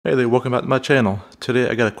Hey there, welcome back to my channel. Today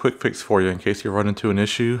I got a quick fix for you in case you run into an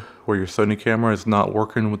issue where your Sony camera is not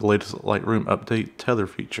working with the latest Lightroom update tether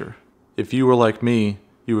feature. If you were like me,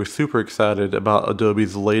 you were super excited about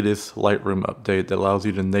Adobe's latest Lightroom update that allows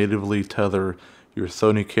you to natively tether your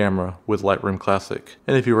Sony camera with Lightroom Classic.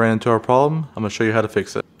 And if you ran into our problem, I'm going to show you how to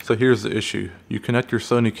fix it. So here's the issue. You connect your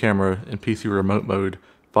Sony camera in PC remote mode,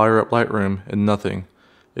 fire up Lightroom, and nothing.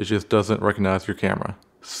 It just doesn't recognize your camera.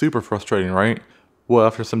 Super frustrating, right? Well,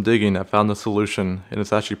 after some digging, I found the solution, and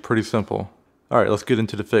it's actually pretty simple. Alright, let's get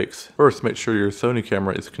into the fix. First, make sure your Sony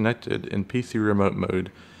camera is connected in PC remote mode.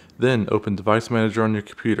 Then, open Device Manager on your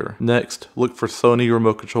computer. Next, look for Sony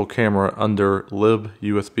Remote Control Camera under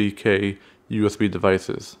libusbK USB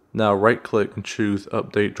Devices. Now right-click and choose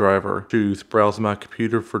Update Driver. Choose Browse My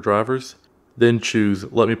Computer for drivers. Then choose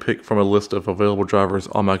Let me pick from a list of available drivers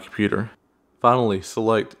on my computer. Finally,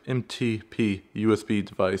 select MTP USB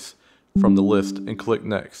Device from the list and click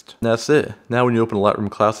Next. And that's it. Now when you open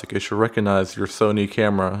Lightroom Classic, it should recognize your Sony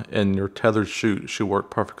camera and your tethered shoot should work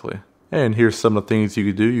perfectly. And here's some of the things you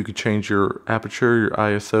could do. You could change your aperture, your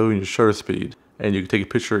ISO, and your shutter speed. And you can take a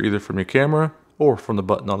picture either from your camera or from the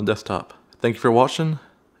button on the desktop. Thank you for watching,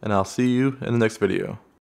 and I'll see you in the next video.